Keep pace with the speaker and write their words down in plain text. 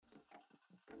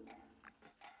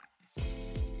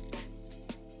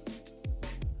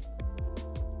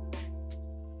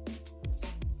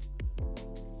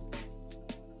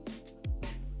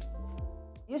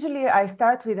Usually I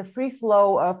start with a free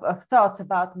flow of thoughts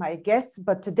about my guests,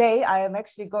 but today I am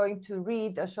actually going to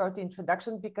read a short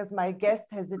introduction because my guest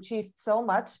has achieved so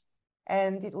much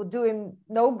and it would do him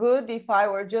no good if I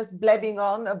were just blabbing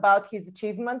on about his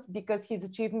achievements because his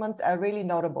achievements are really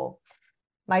notable.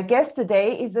 My guest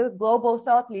today is a global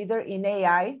thought leader in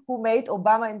AI who made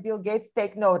Obama and Bill Gates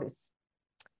take notice.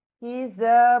 He's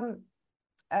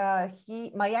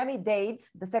Miami-Dade,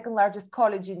 the second largest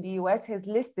college in the US, has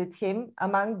listed him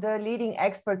among the leading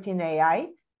experts in AI.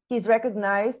 He's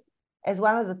recognized as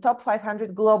one of the top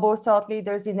 500 global thought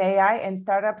leaders in AI and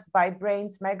startups by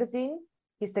Brains magazine.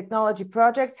 His technology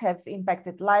projects have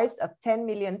impacted lives of 10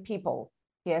 million people.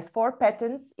 He has 4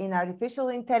 patents in artificial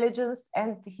intelligence,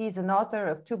 and he's an author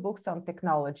of 2 books on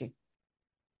technology.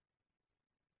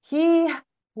 He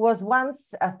was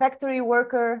once a factory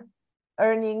worker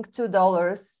earning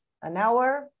 $2 an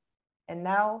hour, and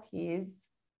now he is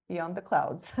beyond the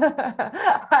clouds.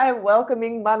 I'm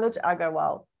welcoming Manuj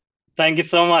Aggarwal. Thank you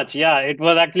so much. Yeah, it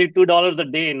was actually $2 a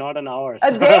day, not an hour.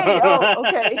 A day? Oh,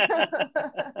 okay.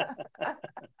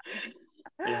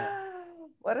 Yeah.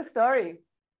 What a story.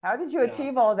 How did you Yeah.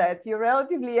 achieve all that? You're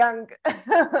relatively young.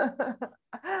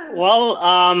 Well,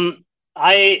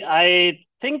 I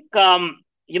think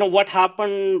what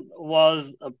happened was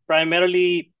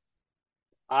primarily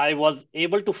I was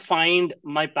able to find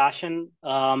my passion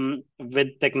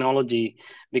with technology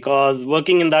because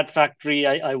working in that factory,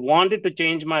 I wanted to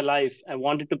change my life. I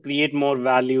wanted to create more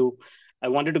value. I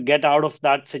wanted to get out of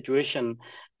that situation.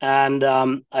 And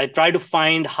I tried to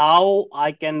find how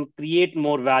I can create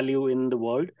more value in the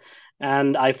world.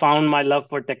 And I found my love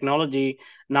for technology.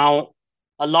 Now,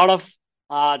 a lot of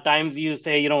times you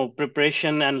say,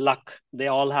 preparation and luck, they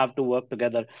all have to work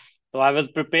together. So I was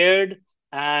prepared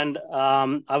and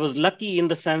I was lucky in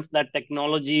the sense that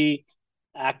technology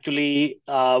actually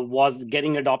was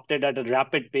getting adopted at a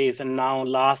rapid pace. And now,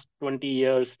 last 20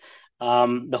 years,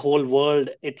 the whole world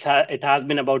it has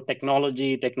been about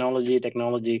technology, technology,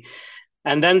 technology.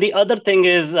 And then the other thing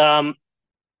is, I've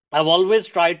always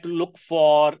tried to look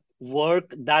for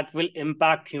work that will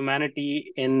impact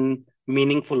humanity in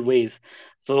meaningful ways.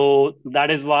 So that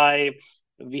is why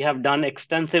we have done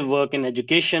extensive work in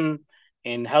education,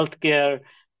 in healthcare,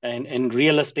 and in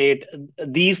real estate.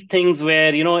 These things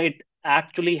where it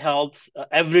actually helps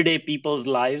everyday people's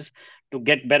lives to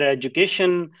get better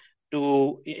education,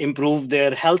 to improve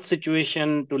their health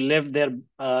situation, to live their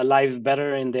lives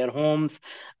better in their homes,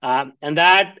 and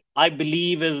that I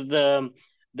believe is the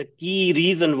key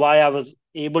reason why I was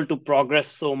able to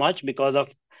progress so much because of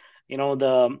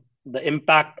the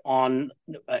impact on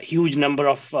a huge number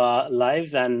of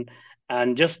lives and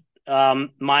just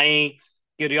my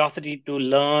curiosity to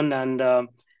learn and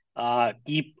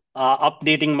keep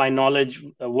updating my knowledge,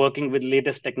 working with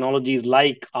latest technologies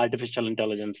like artificial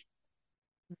intelligence.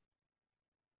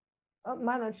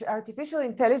 Manoj, artificial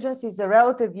intelligence is a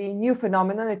relatively new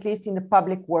phenomenon, at least in the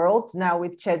public world. Now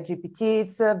with ChatGPT,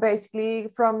 it's basically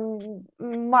from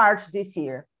March this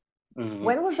year. Mm-hmm.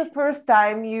 When was the first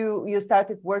time you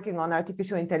started working on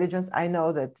artificial intelligence? I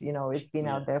know that it's been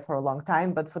out there for a long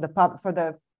time, but for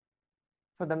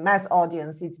the mass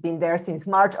audience, it's been there since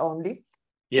March only.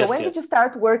 So when did you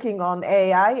start working on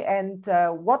AI, and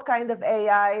what kind of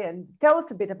AI? And tell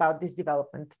us a bit about this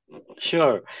development.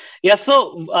 Sure. Yeah.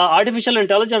 So artificial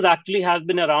intelligence actually has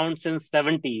been around since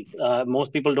 70s.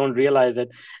 Most people don't realize it.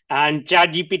 And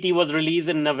ChatGPT was released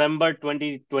in November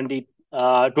 2020,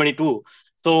 22.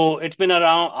 So it's been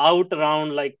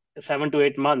around like 7 to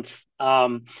 8 months.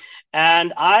 And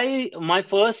my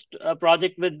first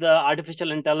project with the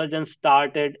artificial intelligence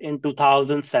started in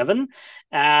 2007.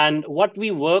 And what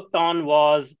we worked on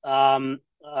was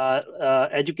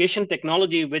education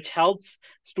technology, which helps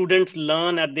students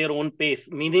learn at their own pace,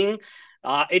 meaning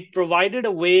it provided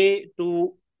a way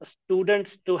to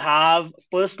students to have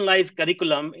personalized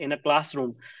curriculum in a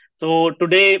classroom. So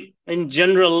today, in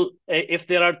general, if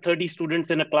there are 30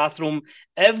 students in a classroom,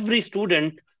 every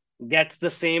student gets the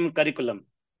same curriculum.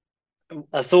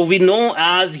 So we know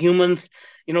as humans,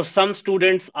 some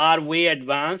students are way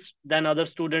advanced than other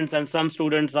students, and some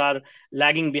students are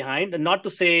lagging behind. And not to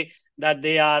say that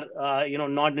they are,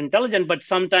 not intelligent, but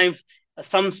sometimes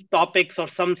some topics or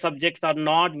some subjects are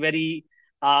not very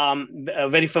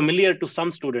familiar to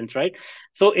some students, right?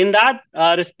 So in that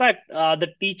respect, the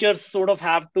teachers sort of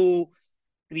have to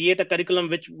create a curriculum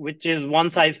which is one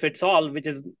size fits all, which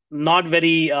is not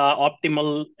very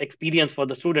optimal experience for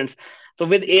the students. So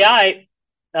with AI,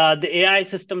 the AI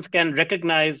systems can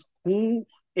recognize who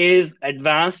is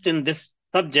advanced in this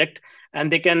subject, and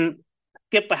they can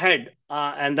skip ahead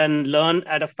and then learn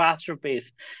at a faster pace.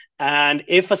 And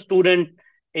if a student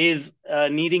is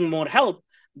needing more help,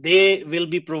 they will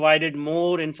be provided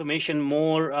more information,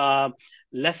 more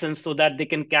lessons, so that they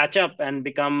can catch up and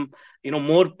become,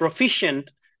 more proficient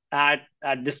at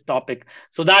this topic.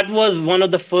 So that was one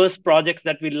of the first projects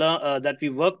that that we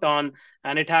worked on,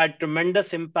 and it had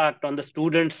tremendous impact on the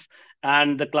students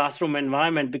and the classroom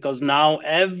environment, because now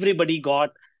everybody got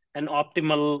an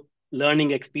optimal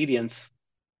learning experience.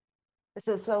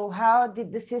 So how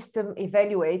did the system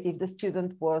evaluate if the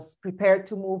student was prepared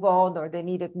to move on or they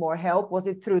needed more help? Was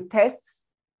it through tests?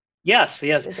 Yes,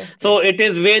 yes. So Yes. it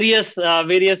is various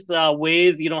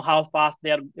ways, how fast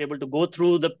they are able to go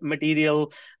through the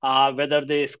material, whether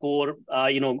they score,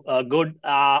 good,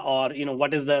 or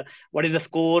what is the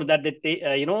score that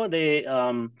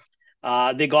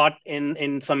they got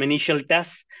in some initial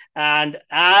tests. And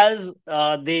as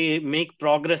they make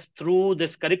progress through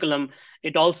this curriculum,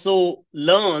 it also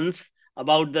learns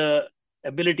about the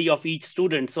ability of each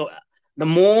student. So the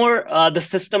more the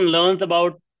system learns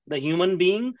about the human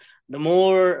being, the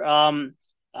more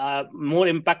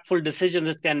impactful decisions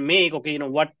it can make. Okay,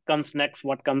 what comes next,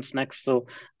 what comes next. So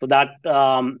that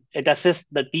it assists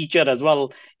the teacher as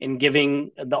well in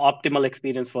giving the optimal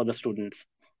experience for the students.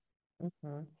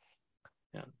 Mm-hmm.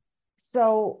 Yeah.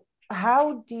 So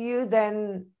how do you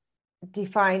then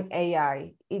define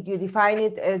AI? Did you define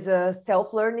it as a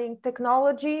self-learning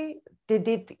technology? Did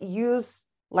it use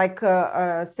like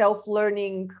a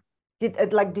self-learning, did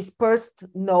it like dispersed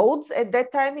nodes at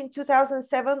that time in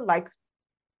 2007, like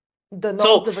the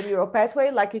nodes So of a neural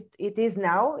pathway, like it is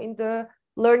now in the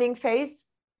learning phase?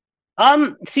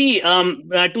 See,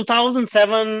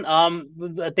 2007,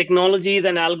 the technologies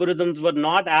and algorithms were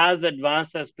not as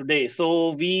advanced as today.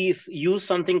 So we use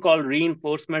something called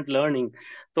reinforcement learning.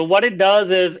 So what it does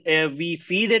is we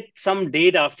feed it some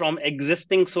data from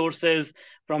existing sources,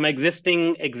 from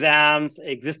existing exams,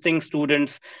 existing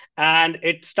students, and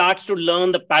it starts to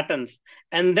learn the patterns.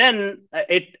 And then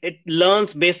it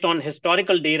learns based on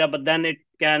historical data, but then it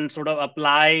can sort of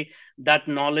apply that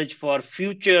knowledge for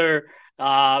future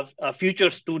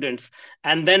students.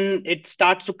 And then it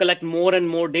starts to collect more and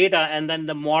more data, and then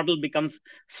the model becomes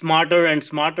smarter and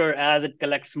smarter as it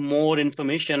collects more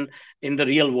information in the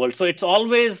real world. So it's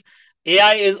always,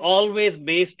 AI is always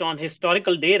based on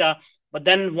historical data, but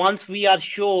then once we are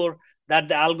sure that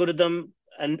the algorithm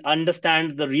and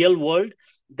understands the real world,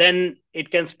 then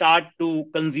it can start to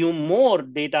consume more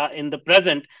data in the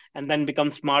present, and then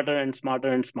become smarter and smarter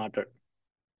and smarter.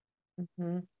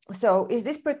 Mm-hmm. So is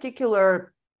this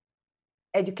particular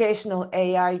educational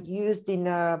AI used in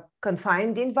a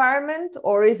confined environment,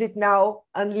 or is it now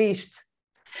unleashed?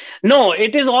 No,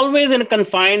 it is always in a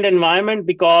confined environment,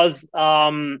 because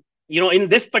in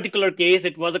this particular case,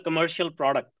 it was a commercial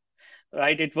product,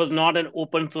 right? It was not an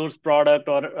open source product,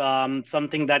 or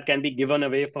something that can be given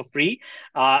away for free.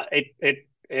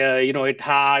 It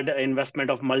had an investment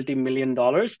of multi-million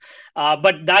dollars.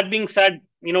 But that being said,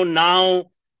 now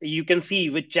you can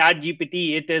see with Chat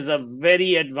GPT, it is a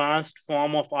very advanced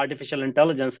form of artificial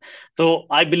intelligence. So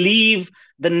I believe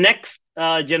the next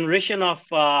generation of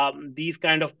these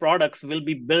kind of products will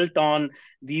be built on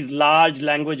these large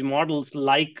language models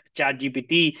like Chat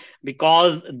GPT,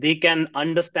 because they can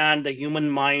understand the human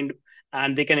mind,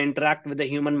 and they can interact with the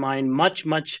human mind much,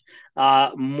 much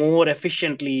more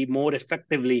efficiently, more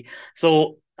effectively.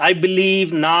 So I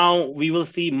believe now we will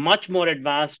see much more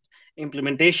advanced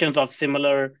implementations of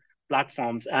similar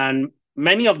platforms, and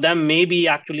many of them maybe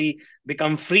actually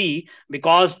become free,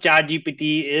 because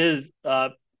ChatGPT is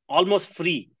almost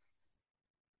free.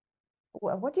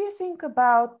 What do you think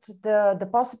about the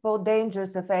possible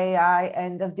dangers of AI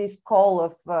and of this call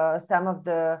of some of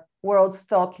the world's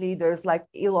thought leaders like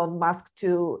Elon Musk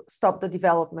to stop the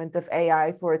development of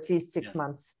AI for at least 6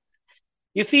 months?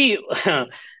 You see,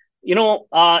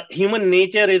 human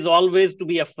nature is always to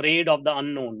be afraid of the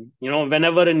unknown.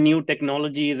 Whenever a new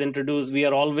technology is introduced, we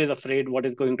are always afraid what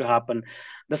is going to happen.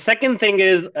 The second thing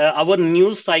is, our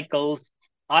news cycles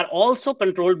are also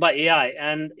controlled by AI,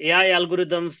 and AI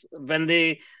algorithms, when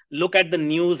they look at the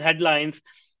news headlines,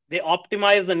 they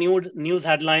optimize the news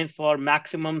headlines for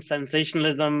maximum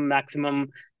sensationalism, maximum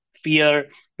fear,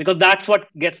 because that's what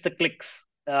gets the clicks.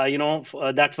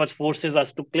 That's what forces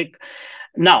us to click.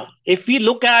 Now, if we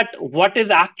look at what is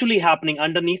actually happening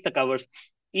underneath the covers,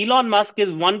 Elon Musk is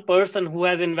one person who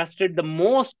has invested the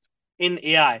most in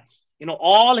AI.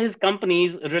 All his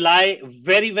companies rely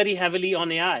very, very heavily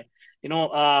on AI. You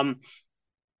know, um,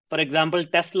 for example,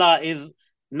 Tesla is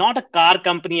not a car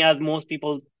company as most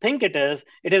people think it is.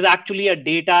 It is actually a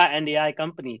data and AI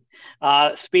company.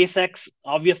 SpaceX,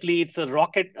 obviously, it's a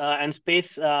rocket and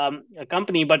space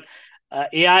company, but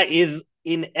AI is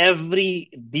in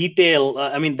every detail.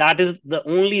 I mean, that is the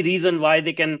only reason why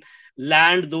they can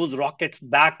land those rockets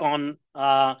back on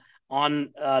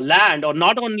land, or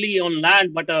not only on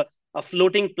land, but a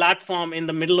floating platform in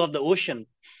the middle of the ocean.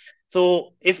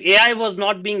 So if AI was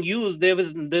not being used,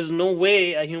 there's no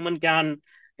way a human can,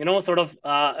 sort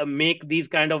of make these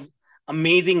kind of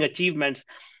amazing achievements.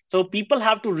 So people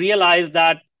have to realize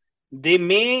that they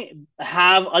may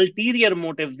have ulterior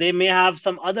motives. They may have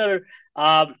some other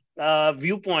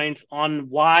viewpoints on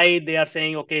why they are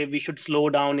saying, okay, we should slow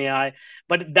down AI.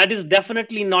 But that is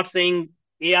definitely not saying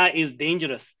AI is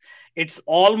dangerous. It's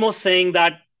almost saying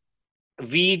that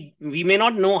we may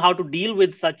not know how to deal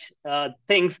with such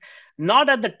things, not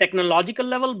at the technological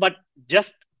level, but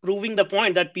just proving the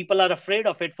point that people are afraid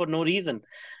of it for no reason.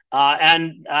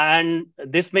 And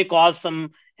this may cause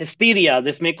some hysteria.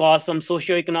 This may cause some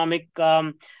socioeconomic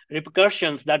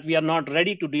repercussions that we are not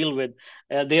ready to deal with.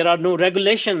 There are no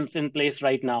regulations in place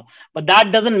right now, but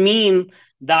that doesn't mean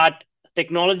that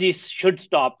technology should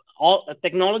stop.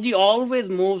 Technology always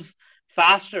moves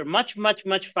faster, much, much,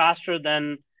 much faster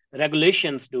than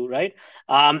regulations do, right?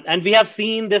 And we have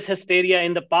seen this hysteria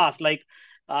in the past. Like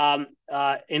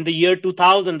in the year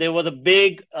 2000, there was a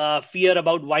big fear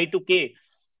about Y2K.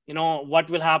 What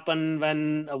will happen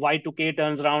when Y2K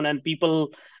turns around, and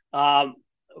um,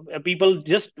 people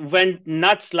just went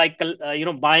nuts, like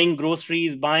buying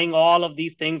groceries, buying all of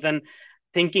these things, and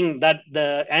thinking that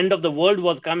the end of the world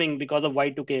was coming because of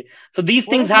Y2K. So these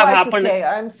What things is have happened. Y2K?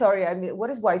 I'm sorry. I mean, what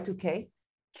is Y2K?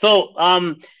 So,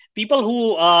 people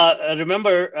who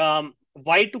remember,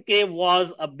 Y2K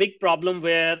was a big problem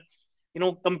where,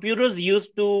 computers used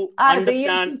to The year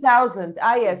understand 2000. the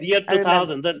Yes, year I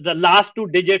remember. 2000, the last two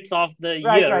digits of the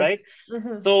Right, year, right. right?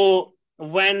 Mm-hmm. So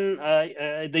when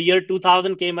the year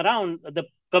 2000 came around, the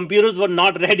computers were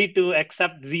not ready to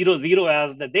accept 00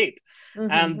 as the date.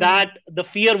 And Mm-hmm. that the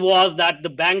fear was that the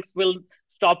banks will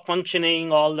stop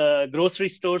functioning, all the grocery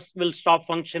stores will stop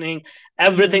functioning,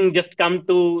 Mm-hmm. everything just come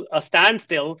to a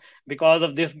standstill because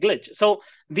of this glitch. So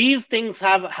these things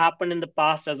have happened in the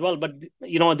past as well, but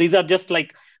these are just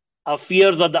like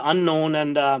fears of the unknown,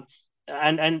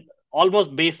 and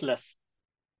almost baseless.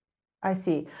 I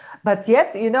see. But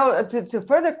yet, to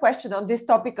further question on this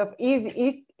topic of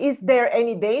if is there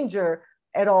any danger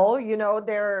at all,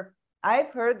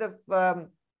 I've heard of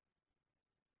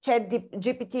Chat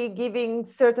GPT giving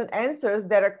certain answers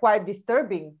that are quite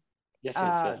disturbing. Yes,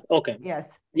 yes, yes. Okay. Yes.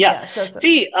 Yeah. Yeah. So.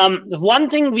 See, one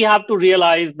thing we have to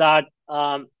realize that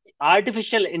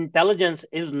artificial intelligence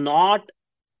is not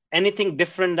anything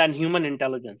different than human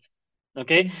intelligence.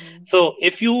 Okay. Mm-hmm. So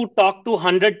if you talk to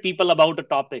 100 people about a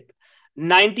topic,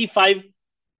 95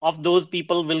 of those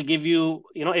people will give you,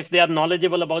 if they are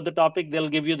knowledgeable about the topic, they'll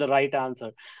give you the right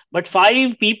answer. But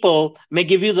five people may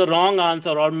give you the wrong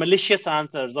answer, or malicious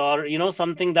answers, or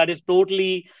something that is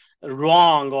totally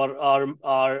wrong,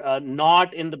 or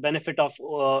not in the benefit of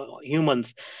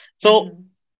humans. So Mm-hmm.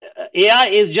 AI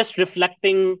is just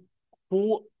reflecting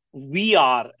who we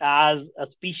are as a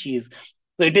species.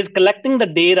 So it is collecting the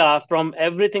data from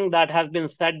everything that has been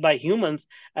said by humans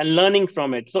and learning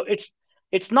from it. So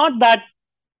it's not that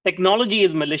technology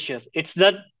is malicious. It's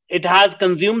that it has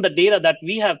consumed the data that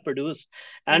we have produced.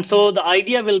 And Mm-hmm. so the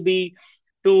idea will be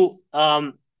to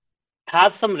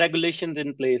have some regulations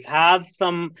in place, have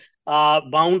some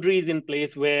boundaries in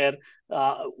place where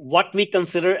what we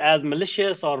consider as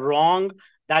malicious or wrong,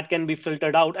 that can be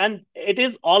filtered out. And it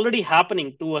is already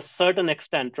happening to a certain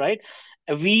extent, right?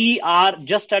 We are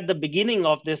just at the beginning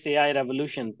of this AI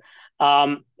revolution.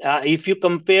 If you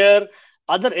compare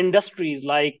other industries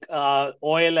like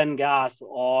oil and gas,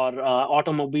 or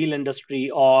automobile industry,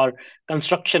 or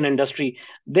construction industry,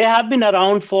 they have been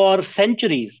around for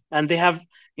centuries, and they have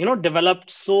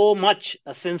developed so much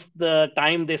since the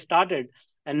time they started,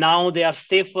 and now they are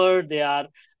safer, they are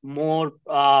more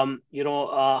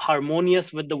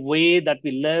harmonious with the way that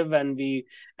we live and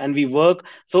we work.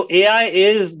 So AI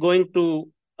is going to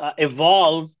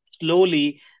evolve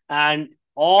slowly, and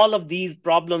all of these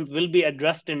problems will be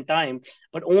addressed in time,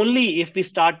 but only if we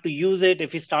start to use it,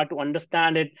 if we start to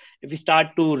understand it, if we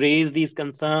start to raise these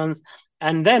concerns,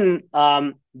 and then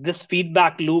this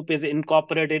feedback loop is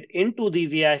incorporated into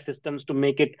these AI systems to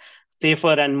make it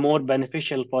safer and more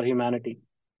beneficial for humanity.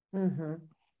 Mm-hmm.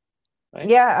 Right?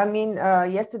 Yeah, I mean,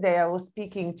 yesterday I was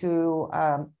speaking to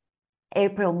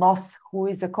April Moss, who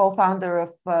is a co-founder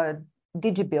of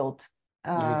DigiBuild,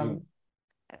 Mm-hmm.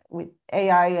 with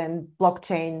AI and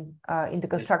blockchain in the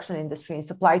construction industry and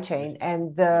supply chain.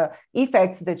 And the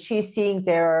effects that she's seeing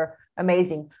there are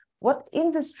amazing. What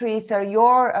industries are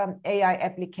your AI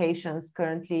applications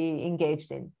currently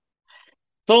engaged in?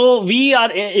 So we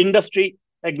are industry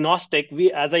agnostic.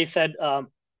 We, as I said,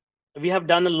 we have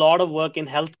done a lot of work in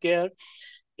healthcare,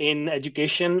 in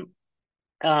education,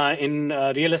 in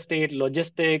real estate,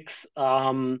 logistics,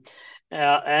 and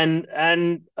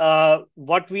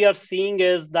what we are seeing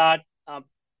is that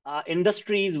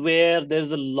industries where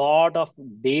there's a lot of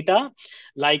data,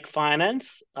 like finance,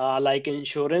 like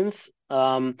insurance,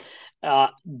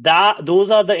 that those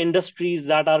are the industries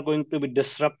that are going to be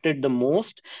disrupted the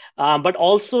most. But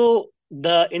also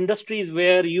the industries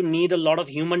where you need a lot of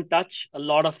human touch, a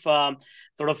lot of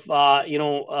sort of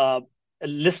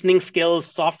listening skills,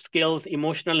 soft skills,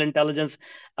 emotional intelligence,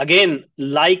 again,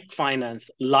 like finance,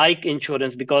 like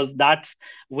insurance, because that's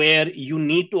where you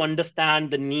need to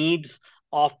understand the needs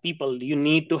of people. You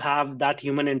need to have that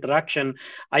human interaction.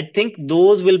 I think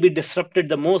those will be disrupted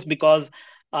the most because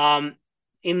um,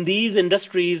 in these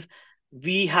industries,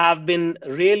 we have been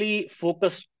really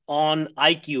focused on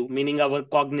IQ, meaning our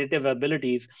cognitive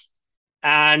abilities,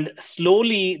 and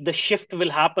slowly the shift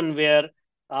will happen where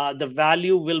the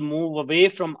value will move away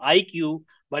from IQ,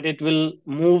 but it will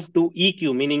move to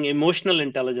EQ, meaning emotional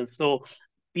intelligence. So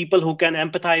people who can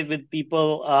empathize with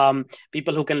people,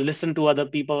 people who can listen to other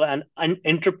people and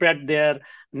interpret their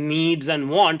needs and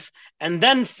wants, and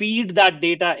then feed that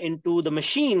data into the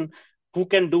machine, who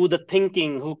can do the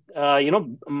thinking, who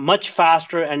much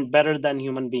faster and better than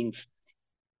human beings.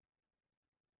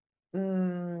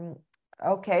 Mm,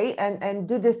 okay, and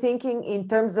do the thinking in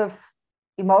terms of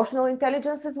emotional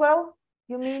intelligence as well,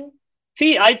 you mean?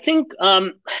 See, I think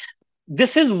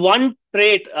this is one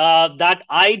trait that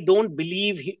I don't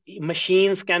believe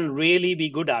machines can really be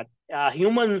good at.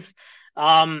 Humans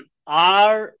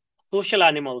are social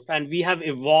animals, and we have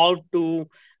evolved to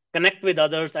connect with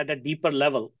others at a deeper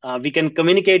level. We can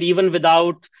communicate even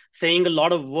without saying a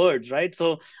lot of words, right?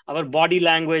 So our body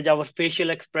language, our facial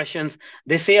expressions,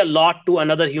 they say a lot to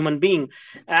another human being.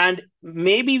 And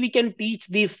maybe we can teach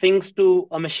these things to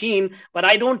a machine, but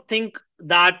I don't think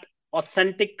that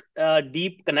authentic,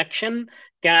 deep connection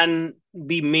can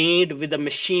be made with a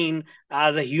machine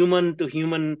as a human to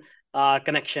human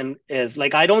connection is.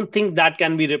 Like, I don't think that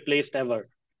can be replaced ever.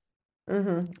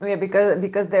 Yeah,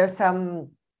 because there's some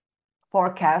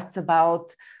forecasts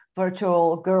about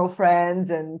virtual girlfriends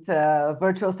and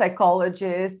virtual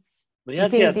psychologists. You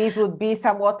Yes, think yes. these would be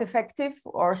somewhat effective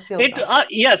or still It not?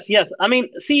 yes, yes. I mean,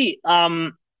 see,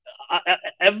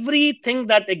 everything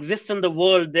that exists in the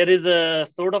world, there is a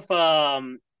sort of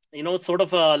sort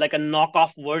of a like a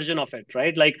knockoff version of it,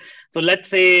 right? Like, so let's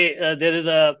say there is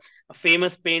a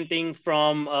famous painting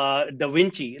from Da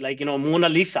Vinci, like, Mona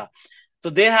Lisa. So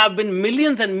there have been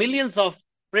millions and millions of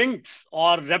prints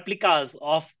or replicas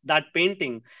of that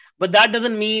painting, but that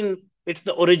doesn't mean it's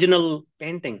the original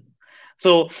painting.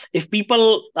 So if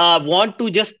people want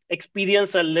to just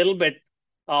experience a little bit,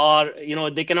 or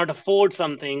they cannot afford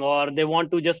something, or they want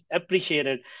to just appreciate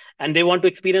it, and they want to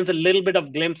experience a little bit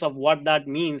of glimpse of what that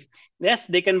means, yes,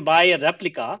 they can buy a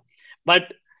replica,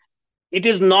 but it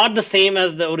is not the same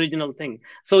as the original thing.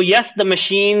 So yes, the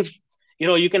machines,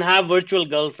 you can have virtual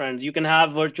girlfriends, you can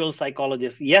have virtual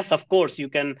psychologists, yes, of course you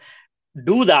can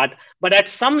do that, but at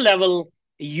some level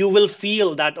you will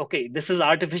feel that, okay, this is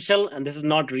artificial and this is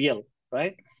not real,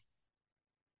 right?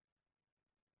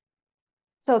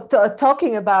 So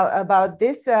talking about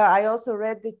this, I also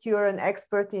read that you're an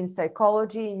expert in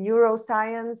psychology,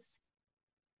 neuroscience.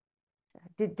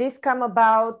 Did this come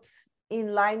about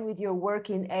in line with your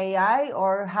work in AI,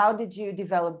 or how did you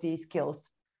develop these skills?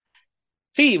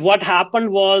 See, what happened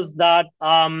was that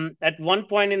at one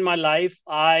point in my life,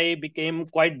 I became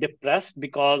quite depressed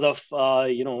because of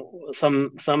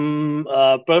some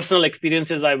personal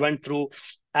experiences I went through,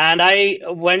 and I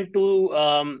went to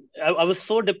I was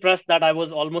so depressed that I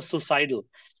was almost suicidal,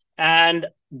 and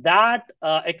that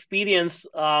experience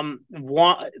led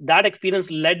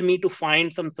me to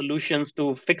find some solutions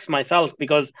to fix myself,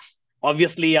 because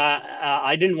obviously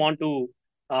I didn't want to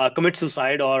commit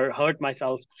suicide or hurt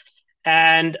myself.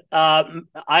 And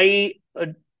I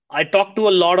talked to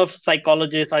a lot of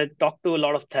psychologists, I talked to a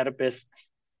lot of therapists,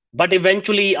 but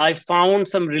eventually I found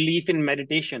some relief in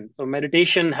meditation. So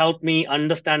meditation helped me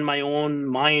understand my own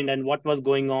mind and what was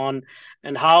going on,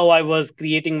 and how I was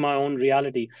creating my own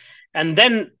reality. And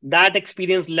then that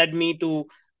experience led me to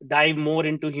dive more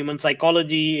into human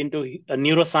psychology, into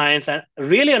neuroscience, and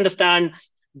really understand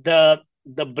the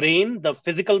brain, the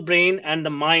physical brain, and the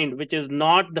mind, which is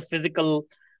not the physical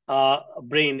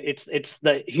brain. It's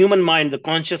the human mind, the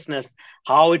consciousness,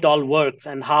 how it all works,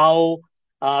 and how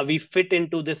we fit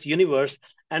into this universe.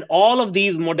 And all of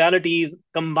these modalities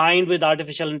combined with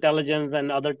artificial intelligence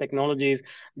and other technologies,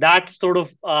 that sort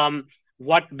of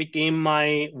what became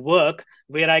my work,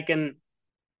 where I can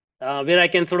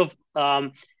sort of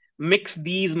mix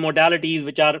these modalities,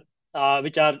 which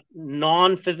are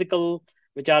non-physical,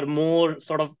 which are more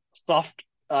sort of soft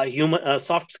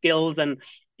skills, and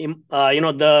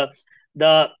the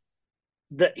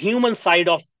the human side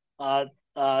of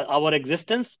our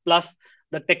existence, plus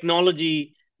the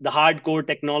technology, the hardcore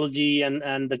technology,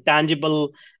 and the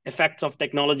tangible effects of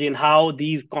technology, and how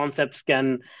these concepts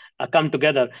can come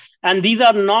together. And these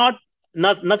are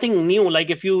nothing new. Like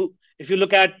if you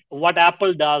look at what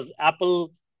Apple does,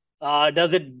 Apple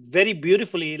does it very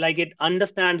beautifully. Like it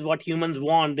understands what humans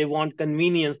want. They want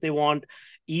convenience. They want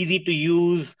easy to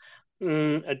use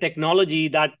a technology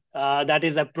that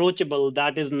is approachable,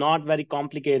 that is not very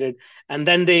complicated, and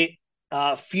then they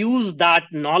fuse that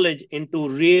knowledge into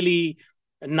really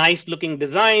nice looking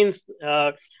designs,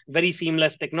 very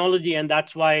seamless technology, and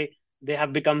that's why they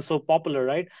have become so popular,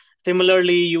 right?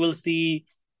 Similarly, you will see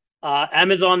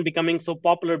Amazon becoming so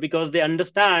popular because they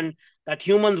understand that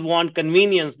humans want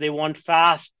convenience, they want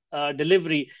fast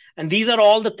delivery, and these are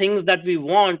all the things that we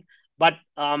want, but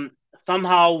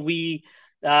somehow we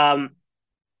um,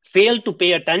 fail to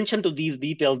pay attention to these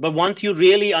details. But once you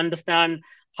really understand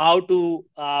how to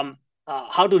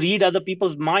how to read other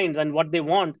people's minds and what they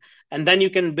want, and then you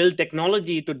can build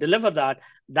technology to deliver that.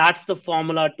 That's the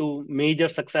formula to major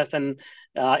success and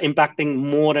impacting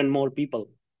more and more people.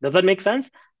 Does that make sense?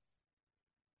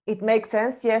 It makes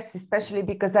sense, yes, especially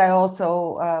because I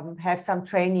also have some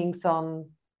trainings on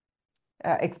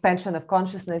expansion of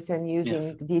consciousness and Yes.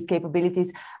 using these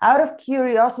capabilities. Out of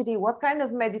curiosity, what kind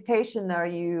of meditation are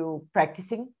you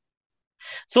practicing?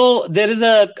 So there is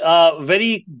a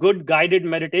very good guided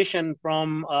meditation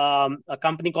from a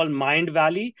company called Mind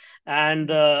Valley, and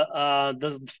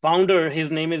the founder,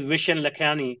 his name is Vishen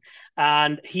Lakhani,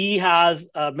 and he has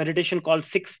a meditation called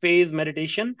six phase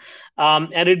meditation,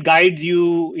 and it guides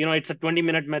you. You know, it's a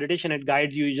 20-minute meditation. It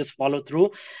guides you. You just follow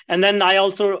through. And then I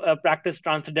also practice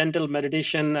transcendental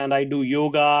meditation, and I do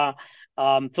yoga.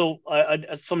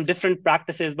 Some different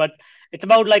practices, but it's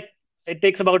about like it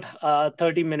takes about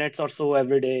 30 minutes or so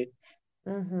every day.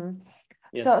 Mm-hmm.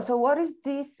 Yes. So what is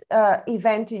this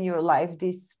event in your life,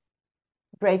 this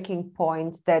breaking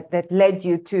point that led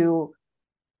you to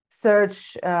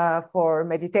search for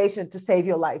meditation to save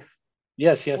your life?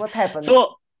 Yes, yes. What happened?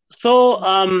 So,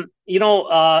 um,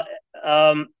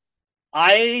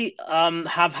 I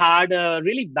have had a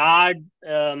really bad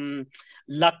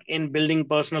luck in building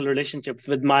personal relationships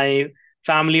with my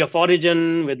family of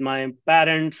origin, with my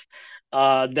parents,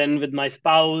 then with my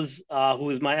spouse, who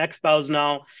is my ex-spouse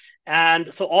now.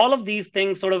 And so all of these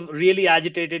things sort of really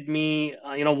agitated me.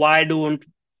 Why don't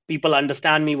people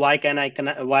understand me? Why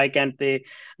can't they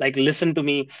like listen to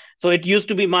me? So it used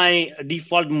to be my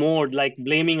default mode, like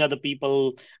blaming other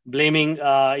people, blaming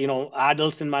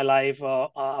adults in my life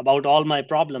about all my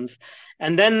problems.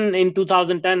 And then in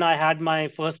 2010 I had my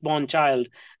firstborn child,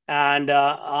 and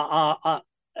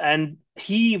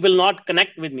he will not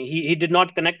connect with me. He did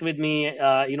not connect with me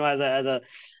as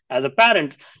a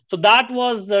parent. So that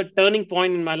was the turning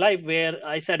point in my life where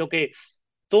I said, okay,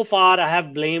 so far I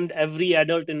have blamed every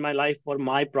adult in my life for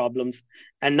my problems,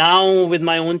 and now with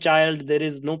my own child there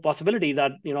is no possibility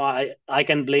that I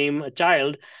can blame a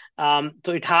child.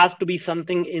 So it has to be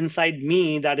something inside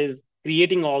me that is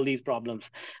creating all these problems.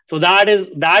 So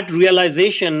that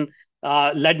realization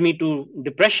led me to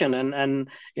depression, and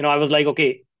I was like,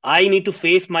 okay, I need to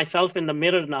face myself in the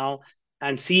mirror now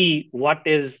and see what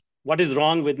is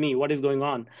wrong with me, what is going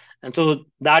on. And so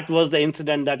that was the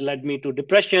incident that led me to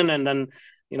depression, and then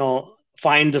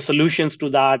find the solutions to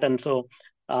that. And so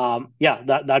yeah,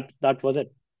 that was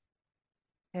it.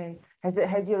 Okay.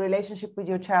 Has your relationship with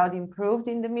your child improved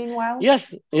in the meanwhile?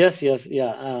 Yes, yes, yes,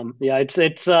 yeah, yeah.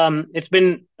 It's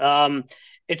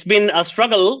been a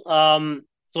struggle.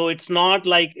 So it's not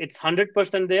like it's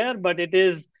 100% there, but it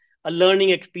is a learning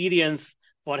experience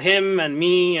for him and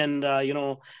me, and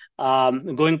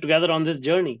going together on this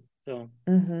journey. So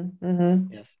Mm-hmm.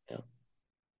 Mm-hmm. yes, yeah,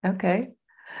 Okay.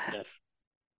 yes.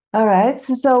 All right.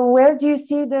 So where do you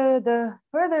see the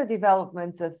further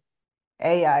developments of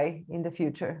AI in the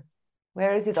future?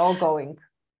 Where is it all going?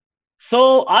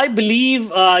 So I believe,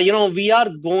 we are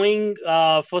going.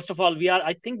 First of all,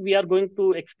 I think we are going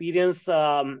to experience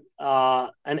an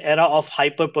era of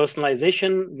hyper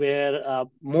personalization, where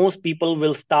most people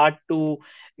will start to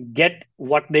get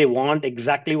what they want,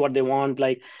 exactly what they want.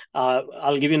 Like,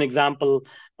 I'll give you an example.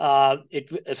 The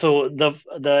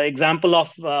example of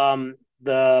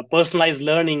the personalized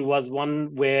learning was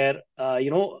one where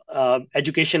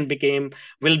education became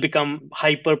will become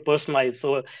hyper personalized.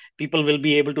 So people will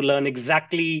be able to learn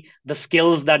exactly the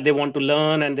skills that they want to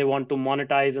learn and they want to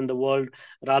monetize in the world,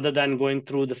 rather than going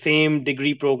through the same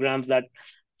degree programs that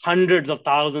hundreds of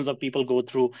thousands of people go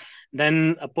through.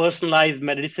 Then a personalized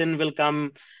medicine will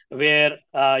come, where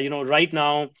right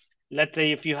now, let's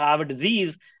say if you have a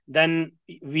disease, then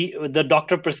the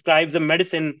doctor prescribes a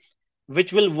medicine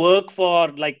which will work for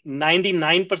like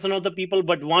 99% of the people,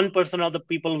 but 1% of the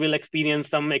people will experience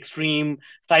some extreme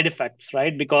side effects,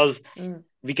 right? Because Mm.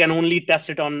 we can only test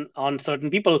it on certain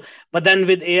people. But then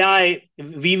with AI,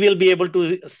 we will be able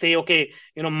to say, okay,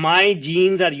 my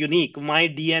genes are unique, my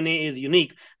DNA is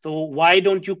unique, so why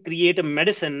don't you create a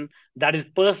medicine that is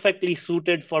perfectly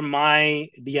suited for my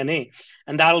DNA,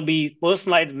 and that'll be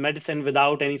personalized medicine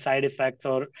without any side effects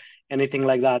or anything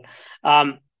like that.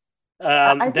 um,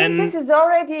 I think this then is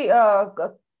already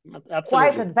quite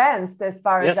absolutely. advanced as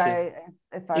far as Yes, yes,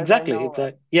 as far as I exactly, know.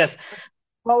 exactly, yes,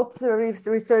 Both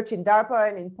research in DARPA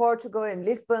and in Portugal and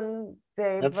Lisbon,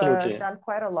 they've absolutely. done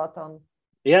quite a lot on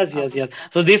Yes, yes, yes.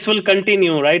 So autonomous. this will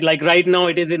continue, right? Like right now,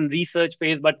 it is in research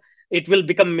phase, but it will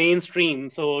become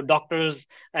mainstream. So doctors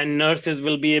and nurses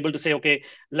will be able to say, okay,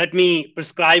 let me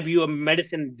prescribe you a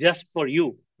medicine just for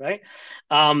you, right?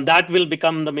 That will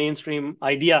become the mainstream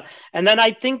idea. And then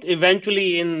I think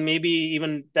eventually, in maybe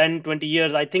even 10, 20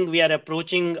 years, I think we are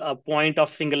approaching a point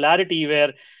of singularity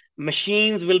where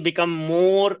machines will become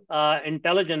more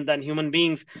intelligent than human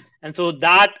beings. And so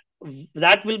that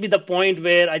will be the point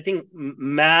where I think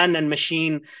man and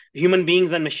machine, human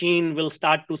beings and machine will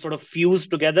start to sort of fuse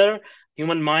together,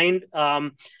 human mind,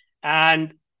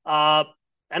 and uh,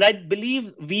 and I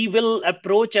believe we will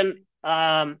approach an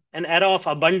era of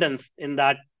abundance in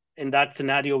that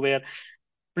scenario where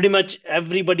pretty much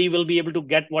everybody will be able to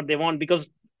get what they want, because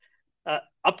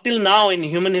up till now in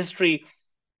human history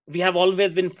we have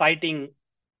always been fighting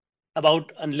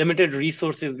about unlimited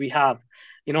resources we have.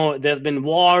 There's been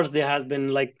wars, there has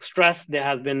been like stress, there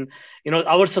has been,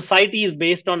 our society is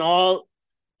based on all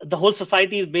the whole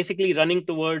society is basically running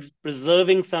towards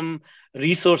preserving some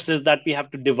resources that we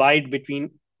have to divide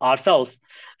between ourselves,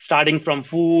 starting from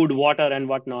food, water, and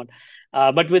whatnot.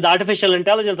 But with artificial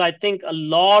intelligence, I think a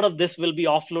lot of this will be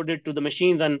offloaded to the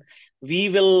machines, and we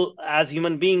will, as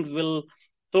human beings, will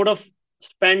sort of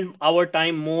spend our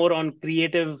time more on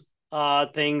creative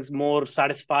things, more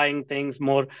satisfying things,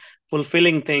 more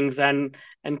fulfilling things, and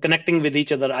connecting with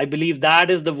each other. I believe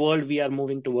that is the world we are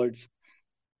moving towards.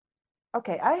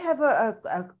 Okay, I have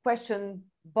a question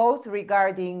both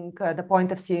regarding the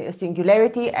point of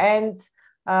singularity and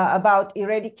about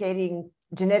eradicating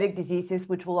genetic diseases,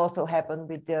 which will also happen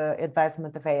with the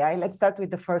advancement of AI. Let's start with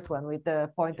the first one, with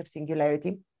the point of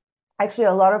singularity. Actually,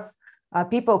 a lot of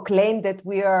people claim that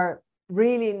we are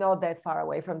really not that far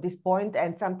away from this point,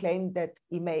 and some claim that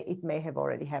it may have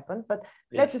already happened. But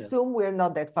let's Yes, yes. assume we're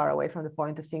not that far away from the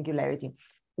point of singularity.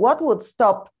 What would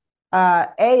stop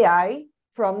AI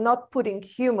from not putting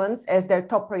humans as their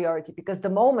top priority? Because the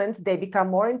moment they become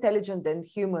more intelligent than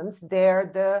humans,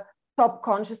 they're the top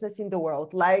consciousness in the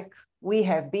world, like we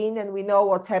have been, and we know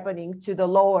what's happening to the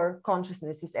lower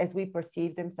consciousnesses as we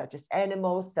perceive them, such as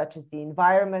animals, such as the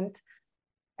environment.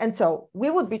 And so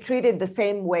we would be treated the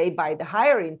same way by the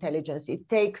higher intelligence. It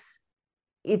takes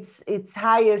its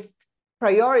highest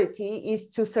priority is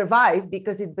to survive,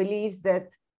 because it believes that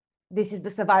this is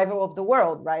the survival of the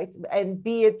world, right? And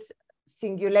be it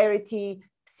singularity,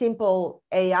 simple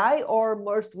AI, or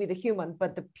merged with a human,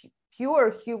 but the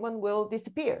pure human will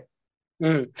disappear.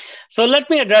 Mm. So let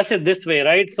me address it this way,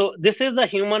 right? So this is a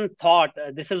human thought.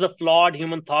 This is a flawed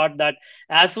human thought that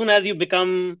as soon as you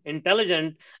become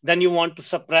intelligent, then you want to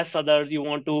suppress others, you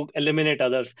want to eliminate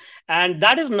others. And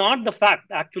that is not the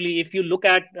fact. Actually, if you look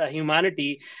at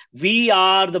humanity, we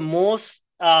are the most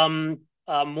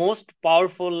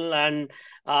powerful and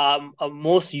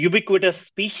most ubiquitous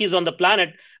species on the planet,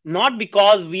 not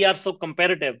because we are so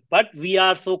competitive, but we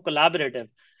are so collaborative,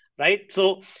 right?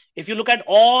 So if you look at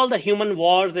all the human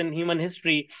wars in human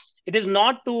history, it is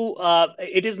not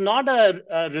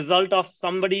a result of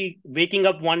somebody waking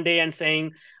up one day and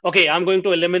saying, okay, I'm going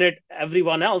to eliminate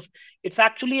everyone else. It's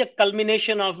actually a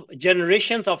culmination of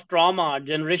generations of trauma,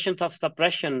 generations of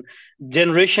suppression,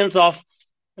 generations of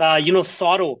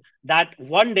sorrow that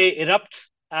one day erupts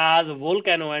as a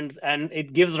volcano, and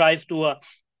it gives rise to a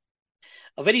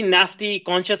very nasty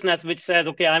consciousness which says,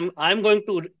 okay, I'm going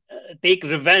to take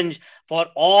revenge for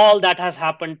all that has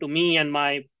happened to me and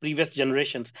my previous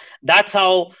generations. That's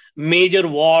how major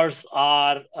wars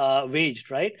are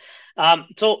waged, right?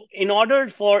 So in order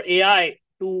for AI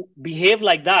to behave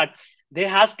like that, there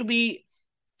has to be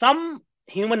some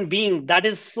human being that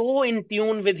is so in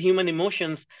tune with human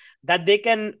emotions that they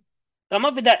can come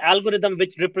up with an algorithm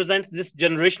which represents this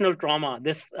generational trauma,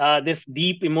 this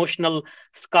deep emotional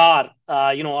scar,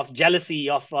 of jealousy,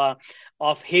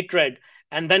 of hatred,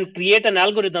 and then create an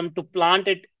algorithm to plant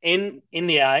it in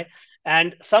AI.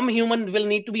 And some human will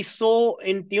need to be so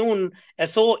in tune,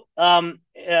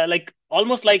 like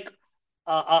almost like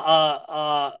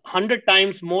 100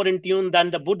 times more in tune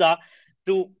than the Buddha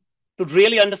to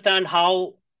really understand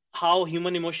how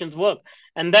human emotions work,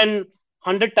 and then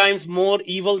 100 times more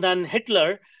evil than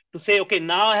Hitler to say, okay,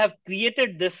 now I have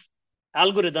created this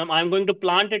algorithm. I'm going to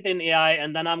plant it in AI,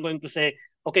 and then I'm going to say,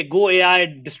 okay, go AI,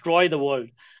 destroy the world,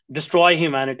 destroy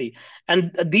humanity.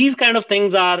 And these kind of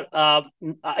things are,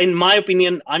 in my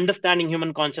opinion, understanding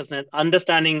human consciousness,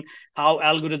 understanding how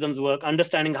algorithms work,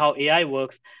 understanding how AI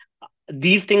works.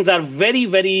 These things are very,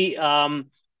 very, uh,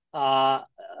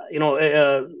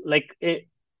 like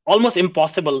almost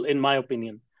impossible in my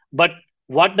opinion. But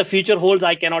what the future holds,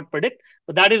 I cannot predict.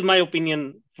 But that is my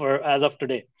opinion for as of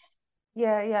today.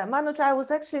 Yeah. Manoj, I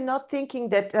was actually not thinking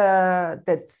that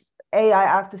that AI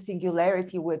after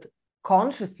singularity would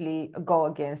consciously go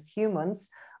against humans,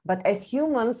 but as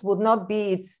humans would not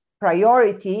be its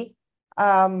priority,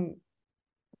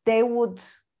 they would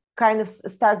kind of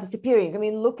start disappearing. I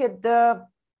mean, look at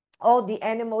all the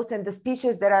animals and the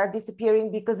species that are disappearing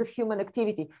because of human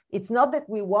activity. It's not that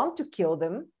we want to kill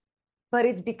them, but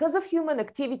it's because of human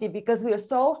activity, because we are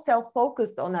so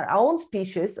self-focused on our own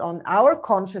species, on our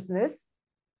consciousness,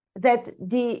 that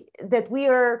we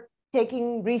are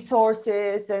taking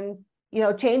resources and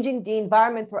changing the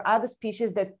environment for other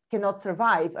species that cannot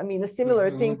survive. I mean, a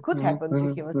similar thing could happen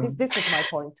to humans. This was my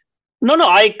point. No,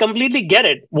 I completely get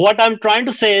it. What I'm trying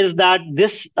to say is that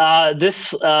this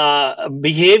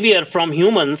behavior from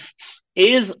humans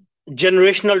is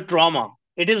generational trauma.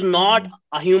 It is not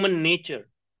a human nature.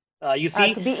 You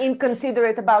see, To be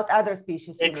inconsiderate about other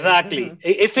species, you mean? exactly.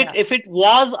 If it Yeah. if it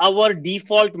was our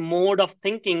default mode of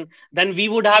thinking, then we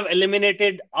would have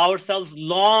eliminated ourselves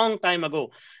long time ago.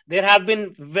 There have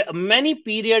been many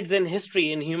periods in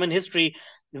history, in human history,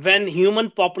 when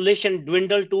human population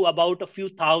dwindled to about a few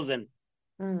thousand.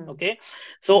 Okay,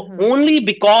 so only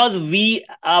because we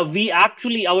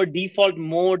actually, our default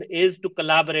mode is to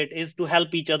collaborate, is to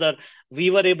help each other,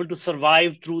 we were able to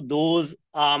survive through those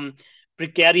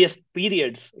precarious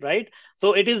periods, right?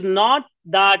 So it is not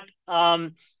that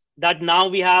that now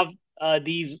we have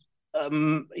these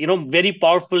very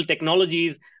powerful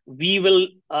technologies, we will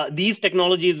these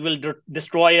technologies will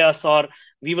destroy us, or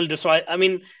we will destroy. I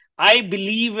mean, I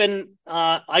believe in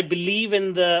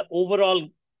the overall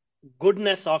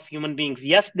goodness of human beings.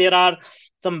 Yes, there are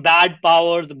some bad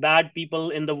powers, bad people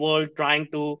in the world trying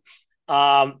to,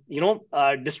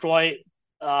 destroy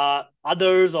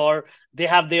others, or they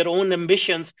have their own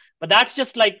ambitions. But that's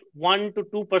just like 1 to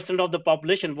 2% of the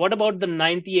population. What about the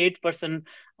 98%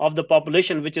 of the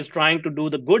population which is trying to do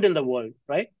the good in the world,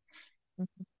 right?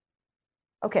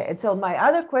 Okay, and so my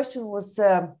other question was,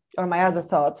 or my other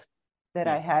thought that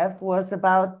I have was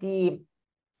about the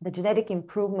genetic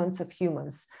improvements of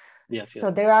humans. Yes. So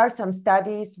there are some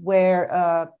studies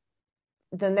where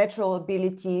the natural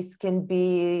abilities can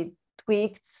be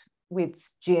tweaked with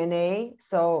DNA,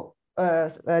 so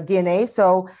DNA,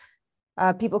 so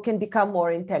people can become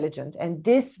more intelligent. And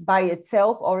this by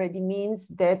itself already means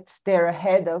that they're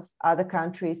ahead of other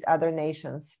countries, other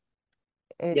nations.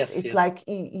 It's like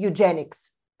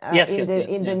eugenics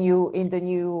in the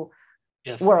new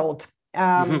world.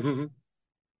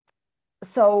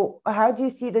 So how do you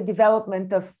see the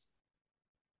development of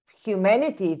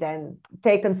humanity then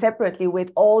taken separately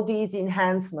with all these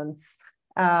enhancements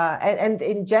and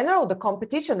in general the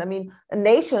competition? I mean,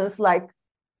 nations like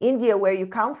India, where you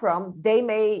come from, they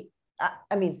may,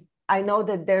 I mean, I know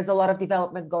that there's a lot of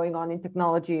development going on in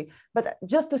technology, but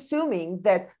just assuming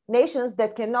that nations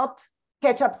that cannot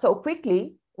catch up so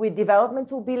quickly with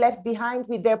developments will be left behind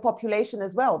with their population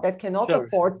as well, that cannot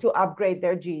afford to upgrade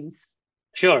their genes.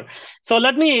 Sure. So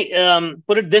let me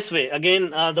put it this way. Again,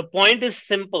 the point is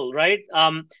simple, right?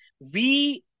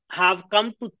 We have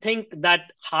come to think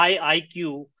that high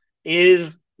IQ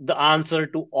is the answer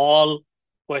to all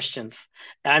questions.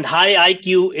 And high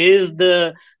IQ is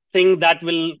the thing that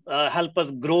will help us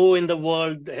grow in the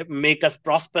world, make us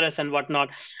prosperous and whatnot.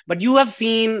 But you have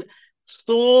seen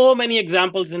so many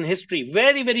examples in history,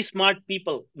 very smart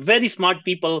people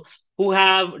who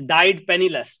have died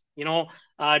penniless. Nikola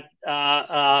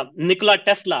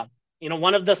Tesla,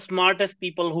 one of the smartest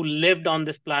people who lived on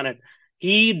this planet,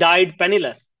 he died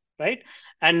penniless, right?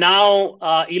 And now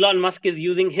Elon Musk is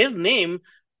using his name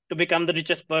to become the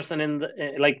richest person in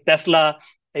the, like Tesla.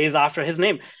 is after his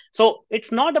name. So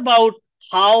it's not about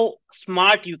how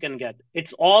smart you can get.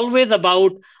 It's always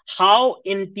about how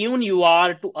in tune you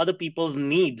are to other people's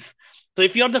needs. So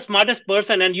if you're the smartest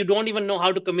person and you don't even know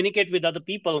how to communicate with other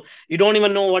people, you don't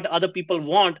even know what other people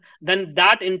want, then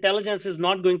that intelligence is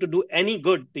not going to do any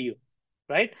good to you,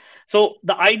 right? So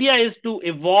the idea is to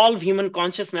evolve human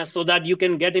consciousness so that you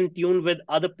can get in tune with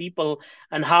other people,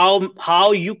 and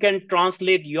how you can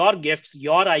translate your gifts,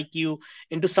 your IQ,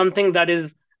 into something that is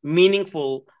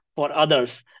meaningful for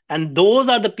others. And those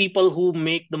are the people who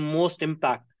make the most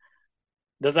impact.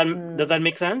 Does that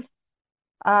make sense?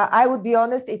 I would be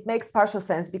honest, it makes partial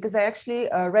sense because I actually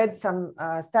read some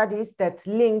studies that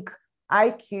link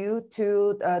IQ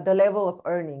to the level of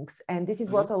earnings. And this is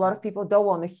what a lot of people don't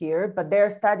want to hear, but there are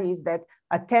studies that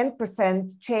a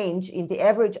 10% change in the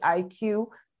average IQ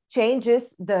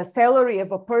changes the salary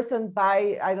of a person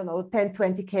by, I don't know, 10,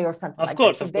 20K or something Of like that.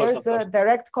 course, So of course, there's of course. a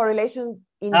direct correlation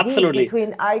indeed Absolutely.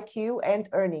 between IQ and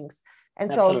earnings.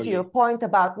 And so to your Absolutely. point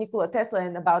about Nikola Tesla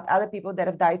and about other people that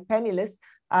have died penniless,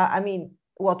 I mean,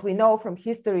 what we know from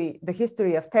history, the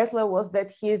history of Tesla was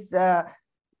that his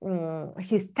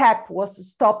tap was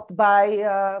stopped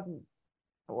by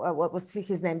what was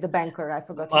his name? The banker, I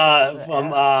forgot his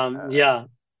name. Yeah.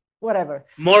 Whatever.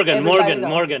 Morgan, Everybody Morgan, knows.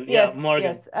 Morgan. Yeah, Yes, yes.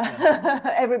 Morgan.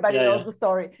 Yeah. Everybody Yeah, knows yeah. the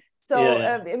story. Yeah, So,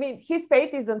 yeah. I mean, his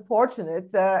fate is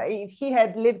unfortunate. If he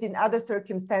had lived in other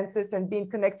circumstances and been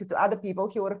connected to other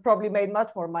people, he would have probably made much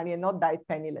more money and not died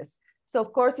penniless. So,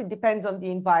 of course, it depends on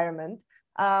the environment.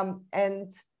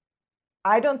 And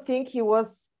I don't think he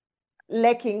was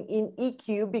lacking in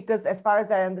EQ because, as far as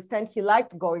I understand, he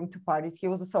liked going to parties. He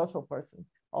was a social person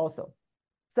also.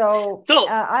 So So,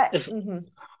 it's- yeah.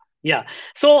 yeah.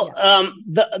 So,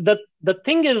 the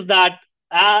thing is that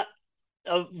uh,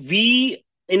 we,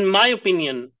 in my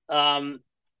opinion,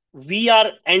 we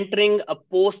are entering a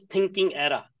post-thinking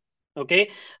era.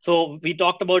 Okay, so we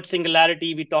talked about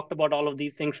singularity, we talked about all of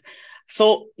these things.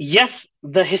 So yes,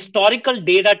 the historical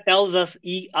data tells us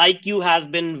IQ has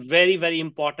been very, very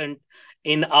important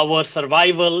in our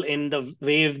survival, in the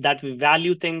way that we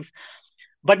value things.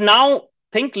 But now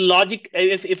think logic.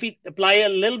 If we apply a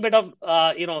little bit of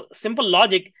simple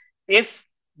logic, if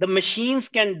the machines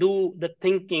can do the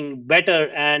thinking better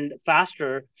and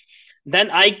faster, then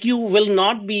IQ will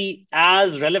not be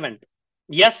as relevant.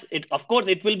 Yes, it, of course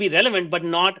it will be relevant, but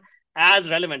not as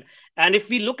relevant. And if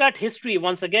we look at history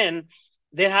once again,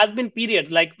 there has been periods,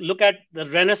 like look at the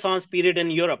Renaissance period in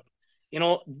Europe.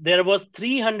 There was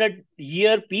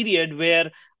 300-year period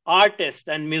where artists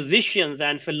and musicians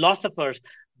and philosophers,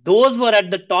 those were at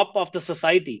the top of the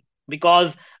society,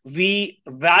 because we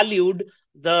valued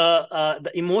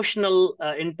the emotional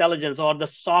intelligence, or the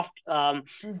soft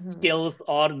skills,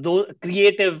 or those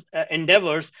creative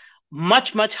endeavors,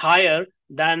 much higher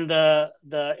than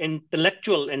the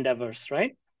intellectual endeavors,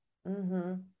 right?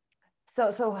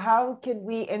 So how can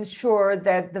we ensure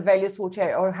that the values will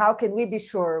change, or how can we be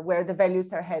sure where the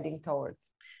values are heading towards?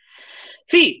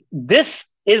 See, this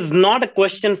is not a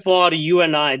question for you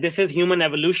and I. This is human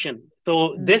evolution.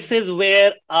 So this is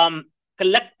where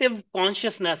collective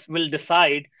consciousness will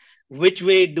decide which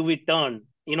way do we turn.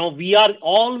 We are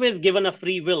always given a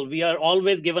free will. We are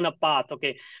always given a path.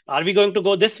 Okay, are we going to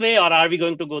go this way, or are we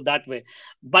going to go that way?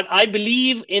 But I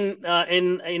believe in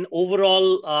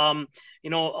overall,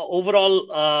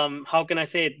 how can I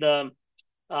say it? The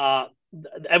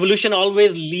evolution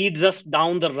always leads us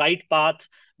down the right path,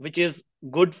 which is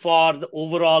good for the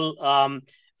overall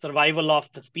survival of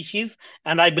the species.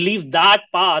 And I believe that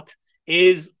path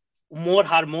is more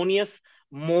harmonious,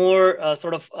 more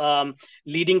sort of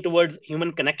leading towards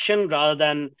human connection, rather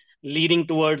than leading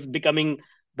towards becoming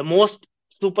the most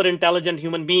super intelligent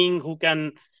human being who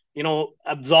can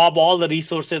absorb all the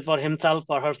resources for himself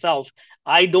or herself.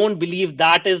 I don't believe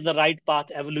that is the right path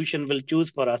evolution will choose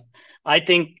for us. I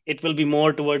think it will be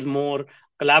more towards more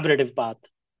collaborative path.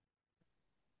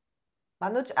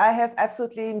 Manuj, I have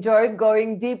absolutely enjoyed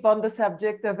going deep on the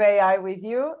subject of AI with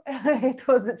you. It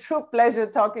was a true pleasure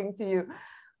talking to you.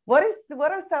 What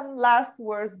are some last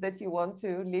words that you want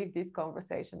to leave this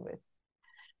conversation with?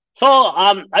 So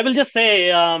I will just say,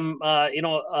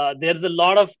 there's a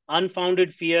lot of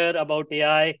unfounded fear about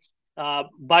AI,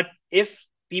 but if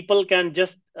people can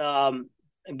just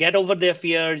get over their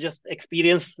fear, just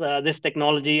experience this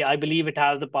technology, I believe it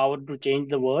has the power to change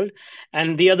the world.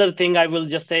 And the other thing I will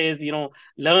just say is,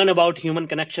 learn about human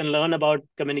connection, learn about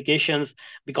communications,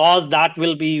 because that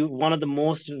will be one of the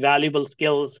most valuable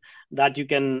skills that you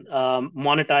can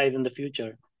monetize in the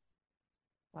future.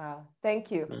 Wow,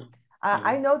 thank you. Yeah.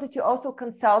 I know that you also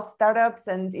consult startups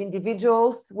and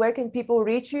individuals. Where can people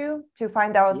reach you to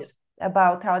find out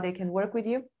about how they can work with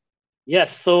you?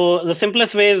 Yes. So the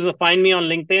simplest way is to find me on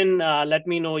LinkedIn. Let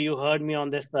me know you heard me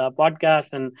on this podcast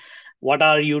and what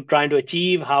are you trying to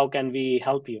achieve? How can we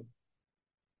help you?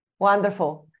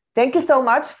 Wonderful. Thank you so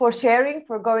much for sharing,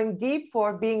 for going deep,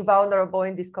 for being vulnerable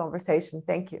in this conversation.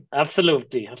 Thank you.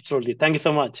 Absolutely. Absolutely. Thank you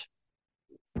so much.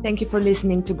 Thank you for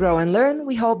listening to Grow and Learn.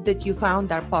 We hope that you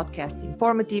found our podcast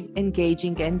informative,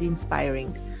 engaging, and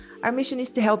inspiring. Our mission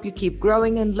is to help you keep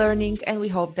growing and learning, and we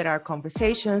hope that our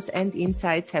conversations and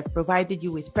insights have provided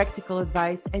you with practical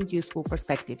advice and useful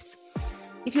perspectives.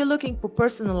 If you're looking for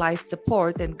personalized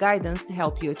support and guidance to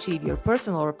help you achieve your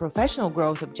personal or professional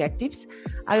growth objectives,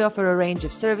 I offer a range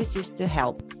of services to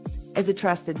help. As a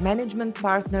trusted management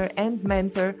partner and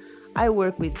mentor, I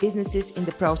work with businesses in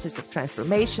the process of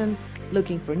transformation,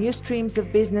 looking for new streams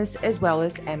of business, as well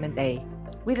as M&A.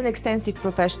 With an extensive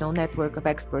professional network of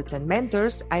experts and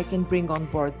mentors, I can bring on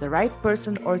board the right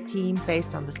person or team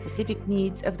based on the specific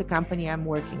needs of the company I'm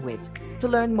working with. To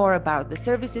learn more about the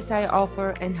services I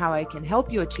offer and how I can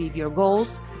help you achieve your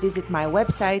goals, visit my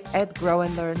website at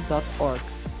growandlearn.org.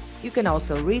 You can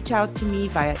also reach out to me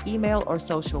via email or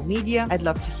social media. I'd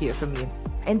love to hear from you.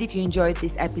 And if you enjoyed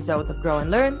this episode of Grow and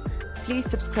Learn, please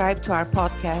subscribe to our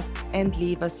podcast and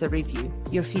leave us a review.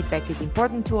 Your feedback is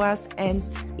important to us and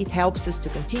it helps us to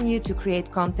continue to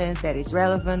create content that is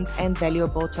relevant and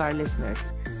valuable to our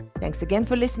listeners. Thanks again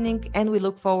for listening, and we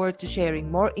look forward to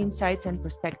sharing more insights and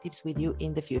perspectives with you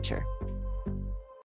in the future.